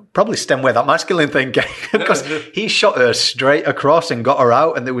and probably stem where that masculine thing came because he shot her straight across and got her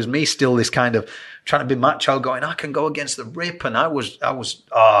out and there was me still this kind of trying to be macho going, I can go against the rip and I was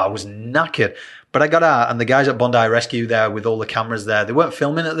knackered. But I got out and the guys at Bondi Rescue there with all the cameras there, they weren't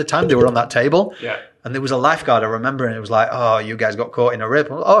filming at the time. They were on that table. Yeah. And there was a lifeguard, I remember, and it was like, oh, you guys got caught in a rip.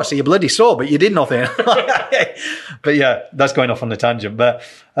 Oh, so you bloody saw, but you did nothing. But yeah, that's going off on the tangent. But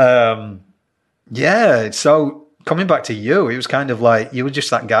yeah, so coming back to you, it was kind of like, you were just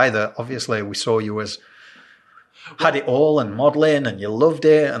that guy that obviously we saw you as had it all and modelling and you loved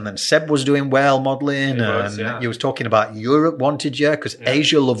it. And then Seb was doing well modelling and you was talking about Europe wanted you because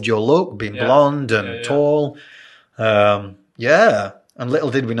Asia loved your look, being blonde and tall. And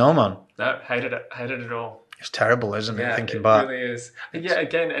little did we know, man. No, hated it all. It's terrible, isn't it? Thinking it back. It really is. Yeah,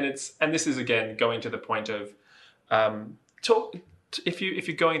 again, and this is again going to the point of talk. If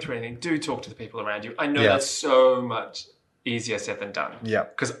you're going through anything, do talk to the people around you. I know that's so much easier said than done. Yeah.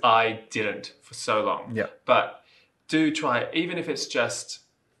 Because I didn't for so long. Yeah. But do try, even if it's just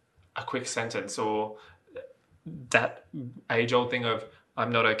a quick sentence or that age-old thing of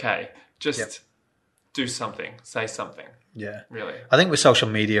I'm not okay. Just do something, say something. Yeah, really. I think with social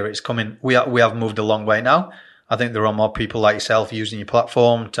media, it's coming. We have moved a long way now. I think there are more people like yourself using your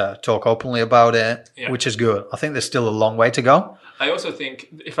platform to talk openly about it, which is good. I think there's still a long way to go. I also think,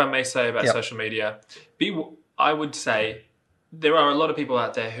 if I may say about social media, I would say there are a lot of people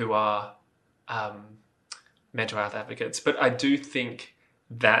out there who are mental health advocates, but I do think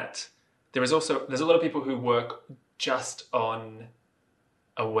that there's a lot of people who work just on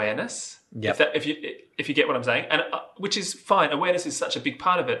awareness. If you get what I'm saying, and which is fine. Awareness is such a big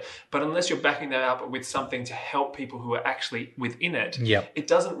part of it, but unless you're backing that up with something to help people who are actually within it, it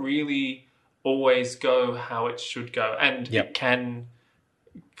doesn't really always go how it should go, and it can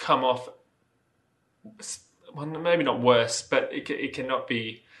come off. Well, maybe not worse, but it cannot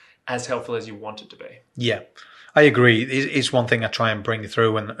be as helpful as you want it to be. Yeah, I agree. It's one thing I try and bring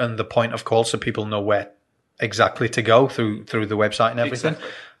through, and the point of call so people know where exactly to go through the website and everything.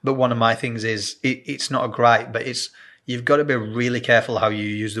 Exactly. But one of my things is it's not a gripe, but you've got to be really careful how you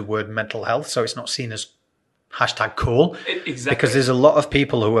use the word mental health, so it's not seen as #cool. Exactly. Because there's a lot of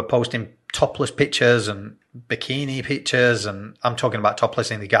people who are posting topless pictures and bikini pictures, and I'm talking about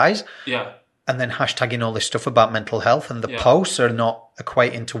topless in the guys. Yeah. And then hashtagging all this stuff about mental health, and the posts are not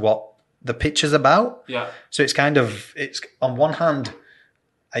equating to what the picture's about. Yeah. So it's on one hand,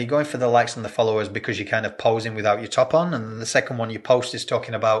 are you going for the likes and the followers because you're kind of posing without your top on? And then the second one you post is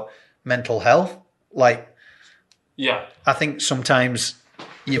talking about mental health. I think sometimes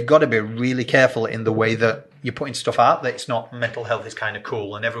you've got to be really careful in the way that you're putting stuff out, that it's not mental health is kind of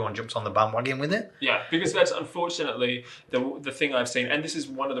cool and everyone jumps on the bandwagon with it. Yeah, because that's unfortunately the thing I've seen. And this is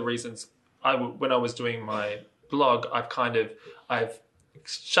one of the reasons when I was doing my blog, I've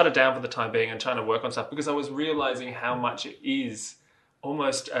shut it down for the time being and trying to work on stuff because I was realizing how much it is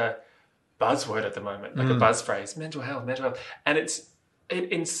almost a buzzword at the moment, like a buzz phrase, mental health. And it's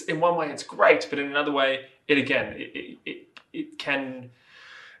in one way it's great, but in another way, it can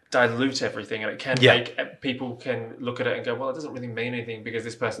dilute everything, and it can make people can look at it and go, well, it doesn't really mean anything because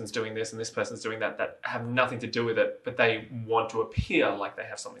this person's doing this and this person's doing that have nothing to do with it, but they want to appear like they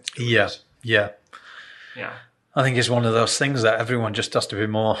have something to do with it. Yeah. I think it's one of those things that everyone just has to be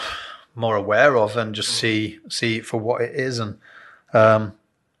more aware of and just see it for what it is. And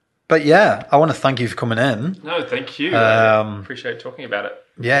but yeah, I want to thank you for coming in. No, thank you. I appreciate talking about it.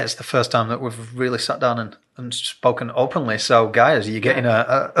 Yeah, it's the first time that we've really sat down and spoken openly. So, guys, you're getting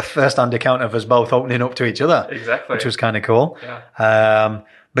a first-hand account of us both opening up to each other. Exactly. Which was kind of cool. Yeah.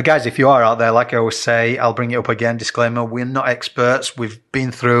 But, guys, if you are out there, like I always say, I'll bring it up again, disclaimer, we're not experts. We've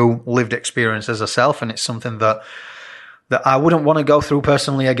been through lived experiences ourselves, and it's something that I wouldn't want to go through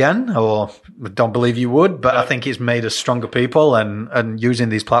personally again, or don't believe you would, but I think it's made us stronger people, and using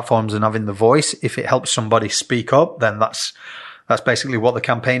these platforms and having the voice, if it helps somebody speak up, then that's basically what the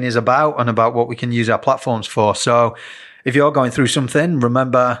campaign is about and about what we can use our platforms for. So if you're going through something,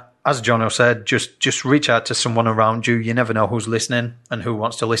 remember, as Jono said, just reach out to someone around you. You never know who's listening and who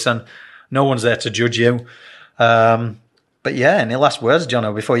wants to listen. No one's there to judge you. But yeah, any last words,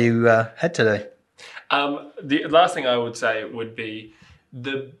 Jono, before you head today? The last thing I would say would be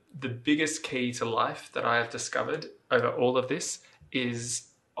the biggest key to life that I have discovered over all of this is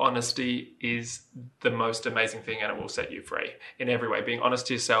honesty is the most amazing thing, and it will set you free in every way. Being honest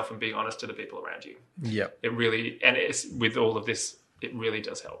to yourself and being honest to the people around you. Yeah. It really, and it's with all of this, it really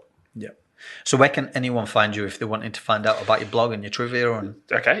does help. Yeah. So where can anyone find you if they wanted to find out about your blog and your trivia?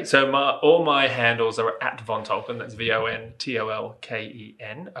 Okay, so all my handles are at Von Tolkien. That's VONTOLKEN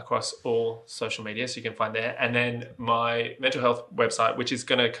across all social media, so you can find there. And then my mental health website, which is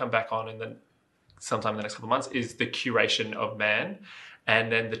going to come back on sometime in the next couple of months, is The Curation of Man.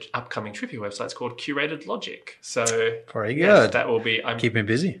 And then the upcoming Trippy website is called Curated Logic. So very good. Yes, that will be. Keep me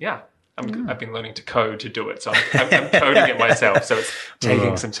busy. Yeah. I've been learning to code to do it, so I'm coding it myself. So it's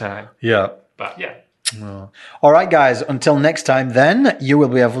taking some time. Yeah. But yeah. All right, guys. Until next time, then, you will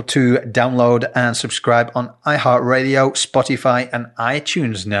be able to download and subscribe on iHeartRadio, Spotify, and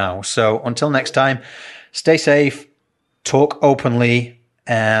iTunes now. So until next time, stay safe, talk openly,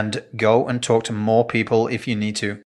 and go and talk to more people if you need to.